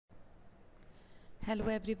Hello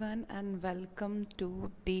everyone and welcome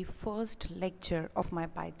to the first lecture of my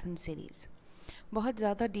Python series। बहुत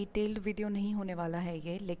ज़्यादा detailed video नहीं होने वाला है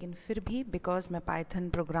ये, लेकिन फिर भी बिकॉज़ मैं पाइथन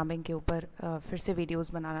प्रोग्रामिंग के ऊपर फिर से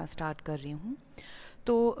वीडियोस बनाना स्टार्ट कर रही हूँ।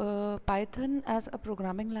 तो Python as a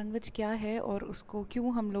programming language क्या है और उसको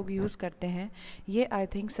क्यों हम लोग यूज़ करते हैं, ये आई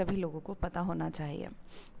थिंक सभी लोगों को पता होना चाहिए।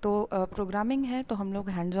 तो प्रोग्रामिंग है तो हम लोग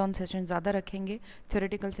हैंड्स ऑन सेशन ज़्यादा रखेंगे,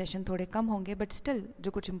 थ्योरेटिकल सेशन थोड़े कम होंगे, बट स्टिल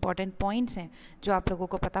जो कुछ इंपॉर्टेंट पॉइंट्स हैं जो आप लोगों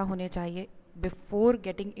को पता होने चाहिए before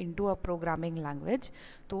getting into a programming language,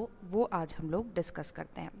 तो वो आज हम लोग डिस्कस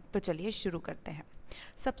करते हैं। तो चलिए शुरू करते हैं।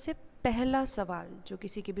 सबसे पहला सवाल जो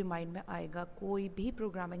किसी के भी माइंड में आएगा कोई भी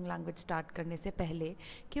प्रोग्रामिंग लैंग्वेज स्टार्ट करने से पहले,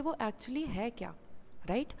 कि वो एक्चुअली है क्या,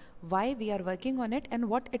 right? Why we are working on it and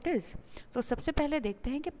what it is. तो सबसे पहले देखते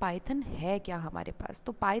हैं कि पाइथन है क्या हमारे पास।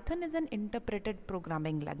 तो Python is an interpreted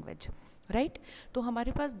programming language, right? तो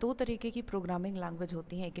हमारे पास दो तरीके की प्रोग्रामिंग लैंग्वेज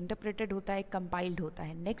होती हैं, एक इंटरप्रेटेड होता है, एक कंपाइल्ड होता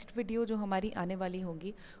है। नेक्स्ट वीडियो जो हमारी आने वाली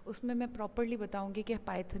होगी उसमें मैं प्रॉपरली बताऊंगी कि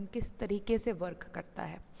पाइथन किस तरीके से वर्क करता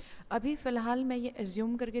है। अभी फ़िलहाल मैं ये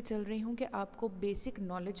एज्यूम करके चल रही हूँ कि आपको बेसिक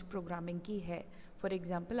नॉलेज प्रोग्रामिंग की है। फॉर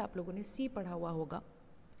एग्जाम्पल आप लोगों ने सी पढ़ा हुआ होगा,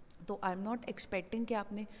 तो आई एम नॉट एक्सपेक्टिंग कि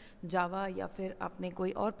आपने जावा या फिर आपने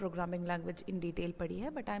कोई और प्रोग्रामिंग लैंग्वेज इन डिटेल पढ़ी है,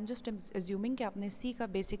 but I am just assuming कि आपने सी का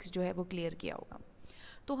बेसिक्स जो है वो क्लियर किया होगा।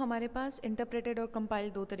 तो हमारे पास इंटरप्रेटेड और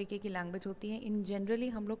कंपाइल्ड दो तरीके की लैंग्वेज होती हैं। इन जनरली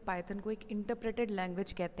हम लोग पाइथन को एक इंटरप्रेटेड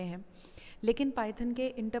लैंग्वेज कहते हैं, लेकिन पाइथन के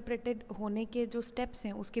इंटरप्रेटेड होने के जो स्टेप्स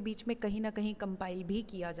हैं उसके बीच में कहीं ना कहीं कंपाइल भी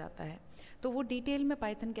किया जाता है। तो वो डिटेल में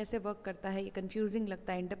पाइथन कैसे वर्क करता है ये कन्फ्यूजिंग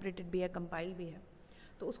लगता है, इंटरप्रेटेड भी है कंपाइल्ड भी है,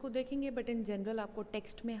 तो उसको देखेंगे। बट इन जनरल आपको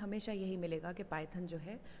टेक्स्ट में हमेशा यही मिलेगा कि पाइथन जो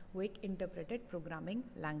है वो एक इंटरप्रेटेड प्रोग्रामिंग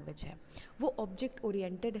लैंग्वेज है। वो ऑब्जेक्ट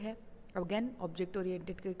ओरिएंटेड है। अगेन ऑब्जेक्ट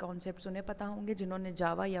ओरिएंटेड के कॉन्सेप्ट्स उन्हें पता होंगे जिन्होंने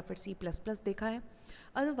जावा या फिर सी प्लस प्लस देखा है।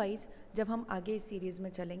 अदरवाइज जब हम आगे इस सीरीज़ में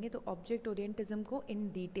चलेंगे तो ऑब्जेक्ट ओरिएंटिज्म को इन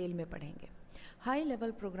डिटेल में पढ़ेंगे। हाई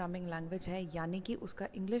लेवल प्रोग्रामिंग लैंग्वेज है, यानी कि उसका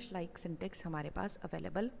इंग्लिश लाइक सिंटेक्स हमारे पास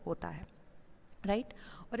अवेलेबल होता है, राइट?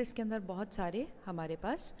 और इसके अंदर बहुत सारे हमारे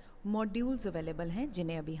पास मॉड्यूल्स अवेलेबल हैं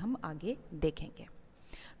जिन्हें अभी हम आगे देखेंगे।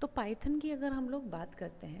 तो पाइथन की अगर हम लोग बात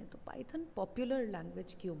करते हैं तो पाइथन पॉपुलर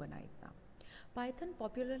लैंग्वेज क्यों बना इतना? पाइथन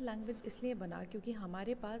पॉपुलर लैंग्वेज इसलिए बना क्योंकि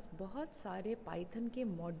हमारे पास बहुत सारे पाइथन के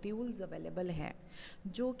मॉड्यूल्स अवेलेबल हैं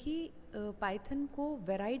जो कि पाइथन को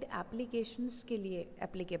वेराइड एप्लीकेशंस के लिए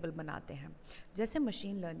एप्लीकेबल बनाते हैं। जैसे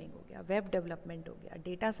मशीन लर्निंग हो गया, वेब डेवलपमेंट हो गया,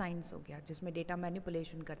 डेटा साइंस हो गया जिसमें डेटा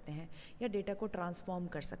मैनिपुलेशन करते हैं या डेटा को ट्रांसफॉर्म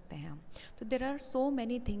कर सकते हैं हम। तो there are so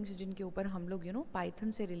many things जिनके ऊपर हम लोग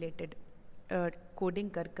पाइथन से रिलेटेड कोडिंग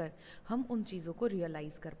कर कर हम उन चीज़ों को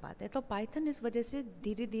रियलाइज़ कर पाते हैं। तो पाइथन इस वजह से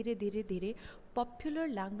धीरे धीरे धीरे धीरे पॉपुलर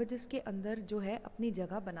लैंग्वेजेस के अंदर जो है अपनी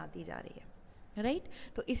जगह बनाती जा रही है, राइट?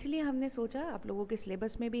 तो इसलिए हमने सोचा, आप लोगों के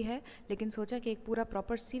सिलेबस में भी है, लेकिन सोचा कि एक पूरा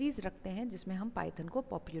प्रॉपर सीरीज़ रखते हैं जिसमें हम पाइथन को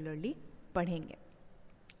पॉपुलरली पढ़ेंगे,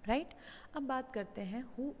 राइट? अब बात करते हैं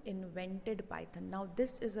who invented Python. Now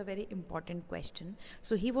this is a very important question.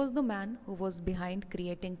 So he was the man who was behind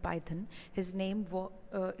creating Python. His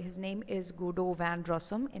name is Gudi van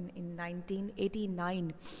रॉसम। इन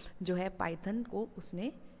 1989 जो है पाइथन को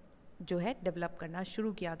उसने जो है डेवलप करना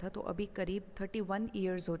शुरू किया था। तो अभी करीब 31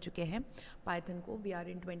 ईयर्स हो चुके हैं पाइथन को। We are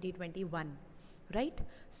in 2021, right?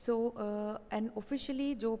 So and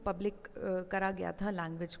officially जो पब्लिक करा गया था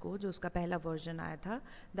लैंग्वेज को, जो उसका पहला वर्जन आया था,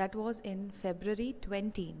 दैट वाज इन February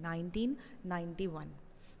 20, 1991।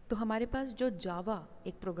 तो हमारे पास जो जावा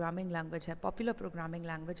एक प्रोग्रामिंग लैंग्वेज है, पॉपुलर प्रोग्रामिंग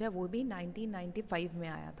लैंग्वेज है, वो भी 1995 में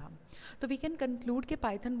आया था। तो वी कैन कंक्लूड कि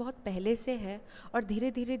पाइथन बहुत पहले से है और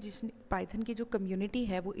धीरे धीरे जिस पाइथन की जो कम्युनिटी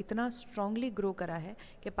है वो इतना स्ट्रांगली ग्रो करा है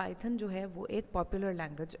कि पाइथन जो है वो एक पॉपुलर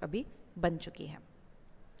लैंग्वेज अभी बन चुकी है।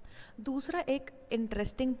 दूसरा एक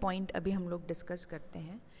इंटरेस्टिंग पॉइंट अभी हम लोग डिस्कस करते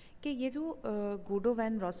हैं कि ये जो गुडो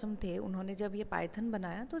वैन रॉसम थे, उन्होंने जब ये पाइथन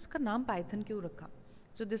बनाया तो इसका नाम पाइथन क्यों रखा?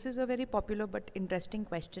 So this is a very popular but interesting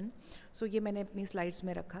question. सो ये मैंने अपनी स्लाइड्स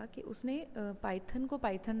में रखा कि उसने पाइथन को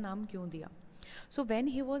पाइथन नाम क्यों दिया। So when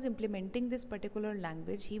he was implementing this particular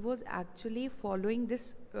language, he was actually following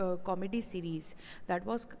this comedy series that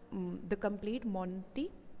was the complete Monty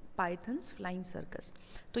pythons flying circus.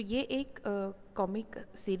 तो ये एक कॉमिक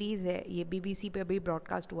सीरीज़ है, ये BBC पे अभी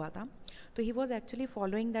ब्रॉडकास्ट हुआ था। तो he was actually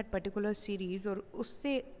following that particular series, और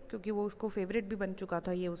उससे क्योंकि वो उसको फेवरेट भी बन चुका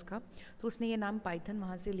था ये उसका, तो उसने ये नाम पाइथन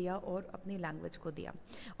वहाँ से लिया और अपनी लैंग्वेज को दिया।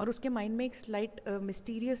 और उसके माइंड में एक स्लाइट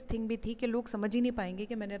मिस्टीरियस थिंग भी थी कि लोग समझ ही नहीं पाएंगे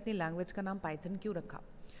कि मैंने अपनी लैंग्वेज का नाम पाइथन क्यों रखा।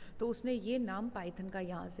 तो उसने ये नाम पाइथन का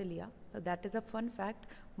यहाँ से लिया। तो that is a fun fact,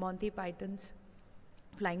 Monty pythons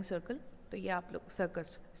flying circle. तो ये आप लोग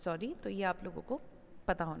सर्कस, सॉरी, तो ये आप लोगों को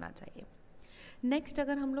पता होना चाहिए। नेक्स्ट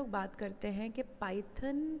अगर हम लोग बात करते हैं कि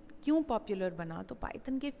पाइथन क्यों पॉपुलर बना, तो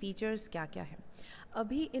पाइथन के फीचर्स क्या क्या हैं।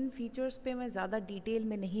 अभी इन फीचर्स पे मैं ज़्यादा डिटेल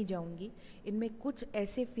में नहीं जाऊंगी। इनमें कुछ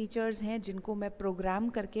ऐसे फीचर्स हैं जिनको मैं प्रोग्राम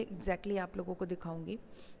करके एग्जैक्टली आप लोगों को दिखाऊंगी।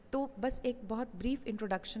 तो बस एक बहुत ब्रीफ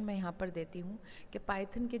इंट्रोडक्शन मैं यहाँ पर देती हूँ कि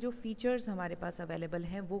पाइथन के जो फीचर्स हमारे पास अवेलेबल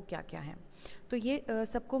हैं वो क्या क्या हैं। तो ये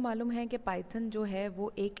सबको मालूम है कि पाइथन जो है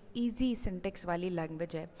वो एक इजी सिंटेक्स वाली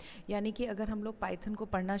लैंग्वेज है, यानी कि अगर हम लोग पाइथन को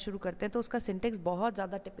पढ़ना शुरू करते हैं तो उसका सिंटेक्स बहुत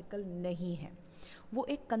ज़्यादा टिपिकल नहीं है। वो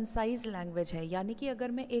एक कंसाइज लैंग्वेज है, यानी कि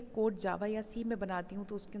अगर मैं एक कोड जावा या सी में बनाती हूँ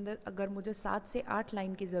तो उसके अंदर अगर मुझे 7 से 8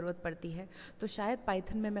 लाइन की ज़रूरत पड़ती है तो शायद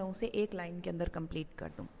पाइथन में मैं उसे एक लाइन के अंदर कंप्लीट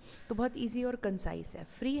कर दूँ। तो बहुत इजी और कंसाइज है,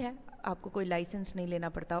 फ्री है, आपको कोई लाइसेंस नहीं लेना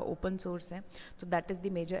पड़ता, ओपन सोर्स है, तो that is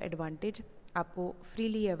the major advantage, आपको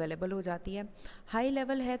फ्रीली अवेलेबल हो जाती है। हाई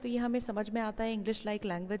लेवल है तो ये हमें समझ में आता है, इंग्लिश लाइक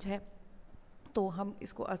लैंग्वेज है तो हम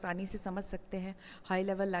इसको आसानी से समझ सकते हैं। हाई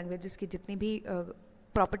लेवल लैंग्वेजेस की जितनी भी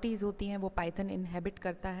प्रॉपर्टीज़ होती हैं वो पाइथन इनहेबिट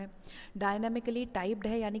करता है। डायनामिकली टाइप्ड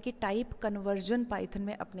है, यानी कि टाइप कन्वर्जन पाइथन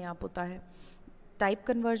में अपने आप होता है। टाइप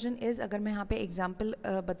कन्वर्जन इज़, अगर मैं यहाँ पे एग्जांपल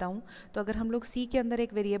बताऊँ तो अगर हम लोग सी के अंदर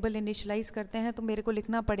एक वेरिएबल इनिशियलाइज करते हैं तो मेरे को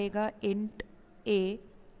लिखना पड़ेगा इंट ए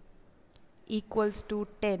इक्वल्स टू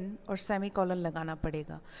 10 और सेमीकोलन लगाना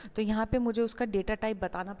पड़ेगा। तो यहाँ पे मुझे उसका डेटा टाइप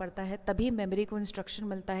बताना पड़ता है, तभी मेमोरी को इंस्ट्रक्शन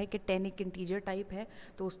मिलता है कि 10 एक इंटीजर टाइप है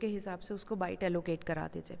तो उसके हिसाब से उसको बाइट एलोकेट करा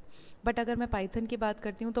दीजिए। बट अगर मैं पाइथन की बात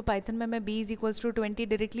करती हूँ तो पाइथन में मैं b is equals to 20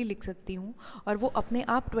 directly लिख सकती हूँ और वो अपने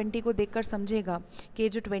आप 20 को देखकर समझेगा कि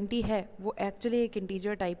जो 20 है वो एक्चुअली एक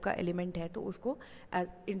इंटीजर टाइप का एलिमेंट है, तो उसको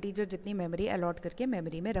एज इंटीजर जितनी मेमोरी अलॉट करके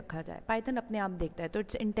मेमोरी में रखा जाए। पाइथन अपने आप देखता है, तो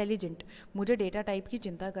इट्स इंटेलिजेंट, मुझे डेटा टाइप की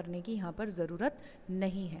चिंता करने की यहाँ पर ज़रूरत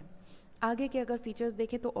नहीं है। आगे के अगर फीचर्स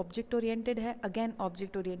देखें तो ऑब्जेक्ट ओरिएंटेड है। अगेन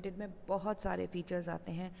ऑब्जेक्ट ओरिएंटेड में बहुत सारे फीचर्स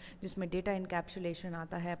आते हैं जिसमें डेटा इनकैप्सुलेशन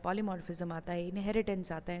आता है, पॉलीमॉर्फिज्म आता है,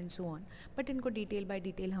 इनहेरिटेंस आता है एंड सो ऑन, बट इनको डिटेल बाय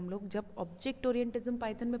डिटेल हम लोग जब ऑब्जेक्ट ओरिएंटिज्म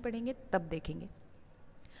पाइथन में पढ़ेंगे तब देखेंगे।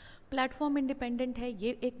 प्लेटफॉर्म इंडिपेंडेंट है,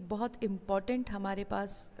 ये एक बहुत इम्पॉर्टेंट हमारे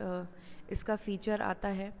पास इसका फीचर आता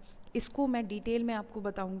है। इसको मैं डिटेल में आपको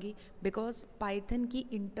बताऊंगी बिकॉज पाइथन की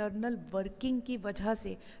इंटरनल वर्किंग की वजह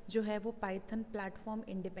से जो है वो पाइथन प्लेटफॉर्म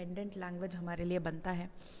इंडिपेंडेंट लैंग्वेज हमारे लिए बनता है।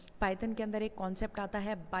 पाइथन के अंदर एक कॉन्सेप्ट आता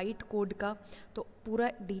है बाइट कोड का, तो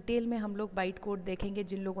पूरा डिटेल में हम लोग बाइट कोड देखेंगे।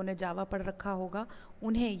 जिन लोगों ने जावा पढ़ रखा होगा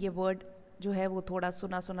उन्हें ये वर्ड जो है वो थोड़ा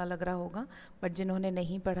सुना सुना लग रहा होगा, बट जिन्होंने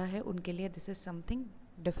नहीं पढ़ा है उनके लिए दिस इज़ समथिंग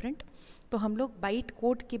डिफरेंट। तो हम लोग बाइट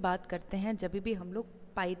कोड की बात करते हैं जब भी हम लोग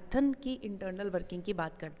पाइथन की इंटरनल वर्किंग की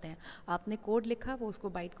बात करते हैं। आपने कोड लिखा, वो उसको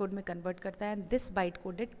बाइट कोड में कन्वर्ट करता है। This bite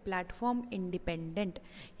coded platform independent,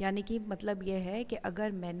 यानी कि मतलब ये है कि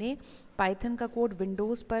अगर मैंने पाइथन का कोड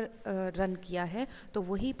विंडोज़ पर रन किया है तो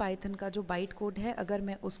वही पाइथन का जो बाइट कोड है अगर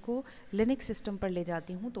मैं उसको लिनक्स सिस्टम पर ले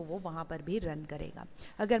जाती हूँ तो वो वहाँ पर भी रन करेगा।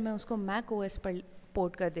 अगर मैं उसको मैक ओएस पर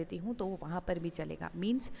पोर्ट कर देती हूँ तो वो वहाँ पर भी चलेगा।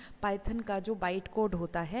 मींस पाइथन का जो बाइट कोड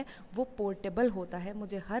होता है वो पोर्टेबल होता है,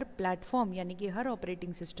 मुझे हर प्लेटफॉर्म यानी कि हर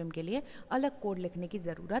ऑपरेटिंग सिस्टम के लिए अलग कोड लिखने की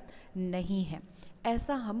ज़रूरत नहीं है।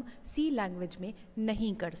 ऐसा हम सी लैंग्वेज में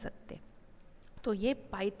नहीं कर सकते। तो ये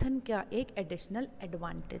पाइथन का एक एडिशनल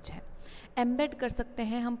एडवांटेज है। एम्बेड कर सकते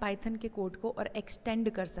हैं हम पाइथन के कोड को और एक्सटेंड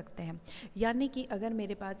कर सकते हैं, यानी कि अगर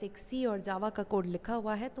मेरे पास एक सी और जावा का कोड लिखा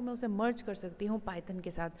हुआ है तो मैं उसे मर्ज कर सकती हूँ पाइथन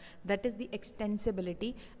के साथ, that is the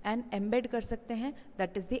extensibility, and embed कर सकते हैं,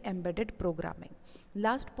 that is the embedded programming.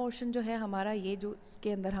 Last portion जो है हमारा ये, जो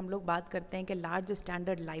इसके अंदर हम लोग बात करते हैं कि लार्ज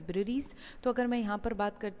स्टैंडर्ड लाइब्रेरीज, तो अगर मैं यहाँ पर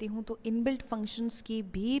बात करती हूँ तो इनबिल्ट फंक्शंस की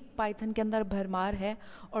भी पाइथन के अंदर भरमार है,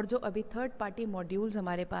 और जो अभी थर्ड पार्टी मॉड्यूल्स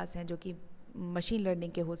हमारे पास हैं जो कि मशीन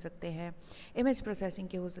लर्निंग के हो सकते हैं, इमेज प्रोसेसिंग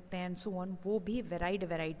के हो सकते हैं एंड सो ऑन, वो भी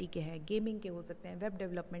वैरायटी के हैं, गेमिंग के हो सकते हैं, वेब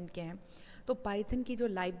डेवलपमेंट के हैं। तो पाइथन की जो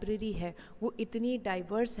लाइब्रेरी है वो इतनी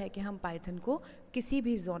डाइवर्स है कि हम पाइथन को किसी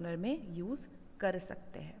भी जॉनर में यूज़ कर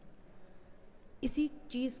सकते हैं। इसी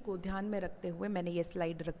चीज़ को ध्यान में रखते हुए मैंने ये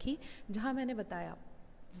स्लाइड रखी जहाँ मैंने बताया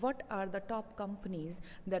what are the top companies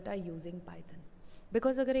that are using Python.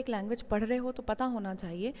 Because अगर एक लैंग्वेज पढ़ रहे हो तो पता होना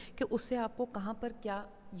चाहिए कि उससे आपको कहाँ पर क्या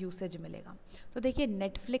यूसेज मिलेगा। तो देखिए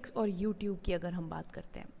नेटफ्लिक्स और यूट्यूब की अगर हम बात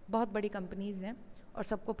करते हैं, बहुत बड़ी कंपनीज़ हैं और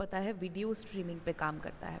सबको पता है वीडियो स्ट्रीमिंग पे काम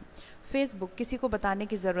करता है। फेसबुक किसी को बताने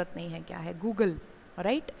की ज़रूरत नहीं है क्या है, Google,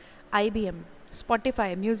 right, IBM,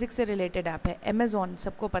 Spotify music से रिलेटेड ऐप है, अमेज़ॉन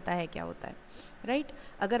सबको पता है क्या होता है, राइट।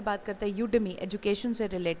 अगर बात करते हैं यूडेमी, एजुकेशन से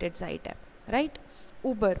रिलेटेड साइट है, राइट।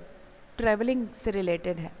 उबर ट्रैवलिंग से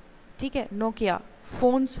रिलेटेड है, ठीक है। नोकिया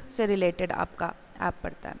फ़ोन्स से रिलेटेड आपका ऐप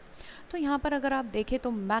पड़ता है। तो यहाँ पर अगर आप देखें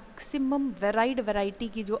तो मैक्सिमम वैरायटी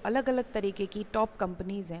की जो अलग अलग तरीके की टॉप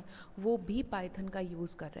कंपनीज़ हैं वो भी पाइथन का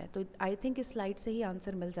यूज़ कर रहे हैं। तो आई थिंक इस स्लाइड से ही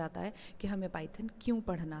आंसर मिल जाता है कि हमें पाइथन क्यों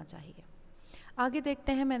पढ़ना चाहिए। आगे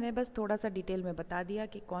देखते हैं। मैंने बस थोड़ा सा डिटेल में बता दिया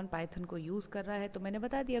कि कौन पाइथन को यूज़ कर रहा है। तो मैंने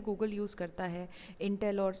बता दिया गूगल यूज़ करता है,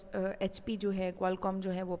 इंटेल और एचपी जो है, क्वालकॉम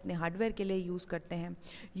जो है वो अपने हार्डवेयर के लिए यूज़ करते हैं,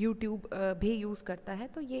 यूट्यूब भी यूज़ करता है।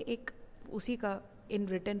 तो ये एक उसी का इन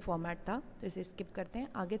रिटन फॉर्मेट था, तो इसे स्किप करते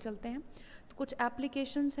हैं, आगे चलते हैं। तो कुछ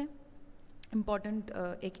एप्लीकेशंस हैं इम्पॉर्टेंट,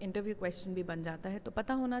 एक इंटरव्यू क्वेश्चन भी बन जाता है तो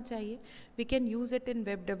पता होना चाहिए। We can use it in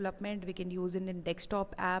web development, we can use it in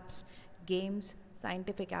desktop apps, games,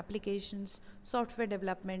 scientific applications, software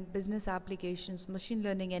development, business applications, machine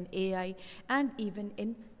learning and AI, and even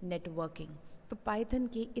in networking। तो Python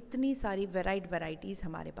की इतनी सारी वेराइटीज़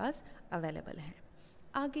हमारे पास available हैं।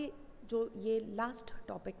 आगे जो ये last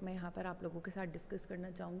topic मैं यहाँ पर आप लोगों के साथ डिस्कस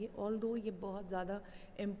करना चाहूँगी, ऑल्दो ये बहुत ज़्यादा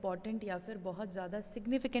इम्पॉर्टेंट या फिर बहुत ज़्यादा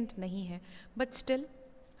सिग्निफिकेंट नहीं है, बट स्टिल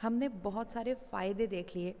हमने बहुत सारे फ़ायदे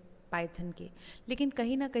देख लिए पाइथन के, लेकिन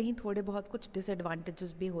कहीं ना कहीं थोड़े बहुत कुछ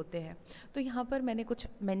डिसएडवांटेजेस भी होते हैं। तो यहाँ पर मैंने कुछ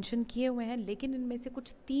मेंशन किए हुए हैं, लेकिन इनमें से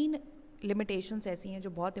कुछ 3 लिमिटेशंस ऐसी हैं जो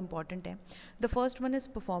बहुत इंपॉर्टेंट हैं। The first one is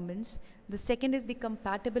performance, the second is the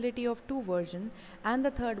compatibility of 2 version, and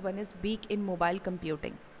the third one is week in mobile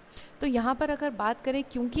computing. तो यहाँ पर अगर बात करें,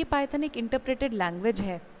 क्योंकि पाइथन एक इंटरप्रेटेड लैंग्वेज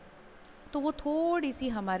है, तो वो थोड़ी सी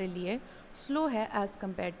हमारे लिए स्लो है as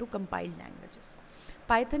compare to compiled languages.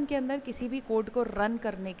 Python के अंदर किसी भी कोड को रन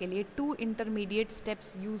करने के लिए 2 इंटरमीडिएट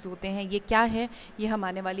स्टेप्स यूज़ होते हैं। ये क्या है, ये हम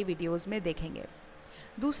आने वाली वीडियोज़ में देखेंगे।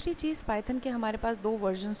 दूसरी चीज़, पाइथन के हमारे पास 2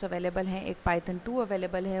 वर्जन्स अवेलेबल हैं, एक पाइथन 2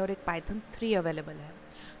 अवेलेबल है और एक पाइथन 3 अवेलेबल है।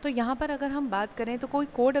 तो यहाँ पर अगर हम बात करें तो कोई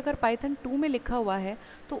कोड अगर पाइथन 2 में लिखा हुआ है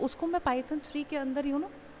तो उसको मैं पाइथन 3 के अंदर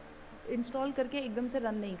इंस्टॉल करके एकदम से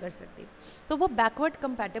रन नहीं कर सकती, तो वो बैकवर्ड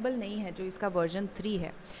कंपैटिबल नहीं है जो इसका वर्जन 3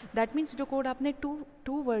 है। दैट मीन्स जो कोड आपने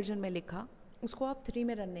टू वर्जन में लिखा उसको आप 3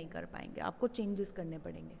 में रन नहीं कर पाएंगे, आपको चेंजेस करने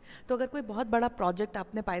पड़ेंगे। तो अगर कोई बहुत बड़ा प्रोजेक्ट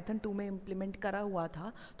आपने पाइथन 2 में इम्प्लीमेंट करा हुआ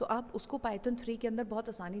था तो आप उसको पाइथन 3 के अंदर बहुत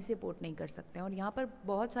आसानी से पोर्ट नहीं कर सकते हैं। और यहाँ पर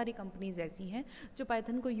बहुत सारी कंपनीज ऐसी हैं जो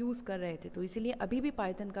पाइथन को यूज़ कर रहे थे, तो इसीलिए अभी भी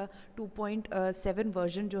पाइथन का 2.7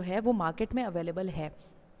 वर्जन जो है वो मार्केट में अवेलेबल है,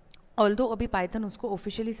 ऑल्दो अभी पाइथन उसको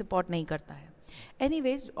ऑफिशियली सपोर्ट नहीं करता है।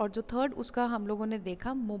 एनीवेज, और जो थर्ड उसका हम लोगों ने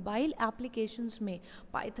देखा, मोबाइल एप्लीकेशंस में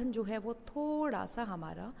पाइथन जो है वो थोड़ा सा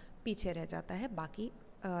हमारा पीछे रह जाता है बाकी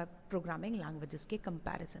प्रोग्रामिंग लैंग्वेजेस के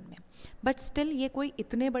कंपैरिजन में। बट स्टिल ये कोई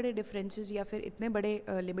इतने बड़े डिफरेंसेस या फिर इतने बड़े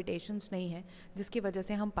लिमिटेशंस नहीं हैं जिसकी वजह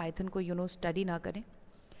से हम पाइथन को स्टडी ना करें।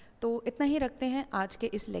 तो इतना ही रखते हैं आज के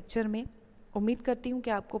इस लेक्चर में। उम्मीद करती हूँ कि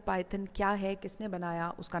आपको पाइथन क्या है, किसने बनाया,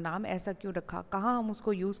 उसका नाम ऐसा क्यों रखा, कहाँ हम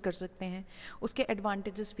उसको यूज़ कर सकते हैं, उसके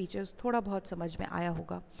एडवांटेजेस फीचर्स थोड़ा बहुत समझ में आया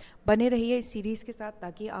होगा। बने रहिए इस सीरीज़ के साथ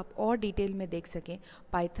ताकि आप और डिटेल में देख सकें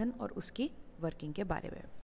पाइथन और उसकी वर्किंग के बारे में।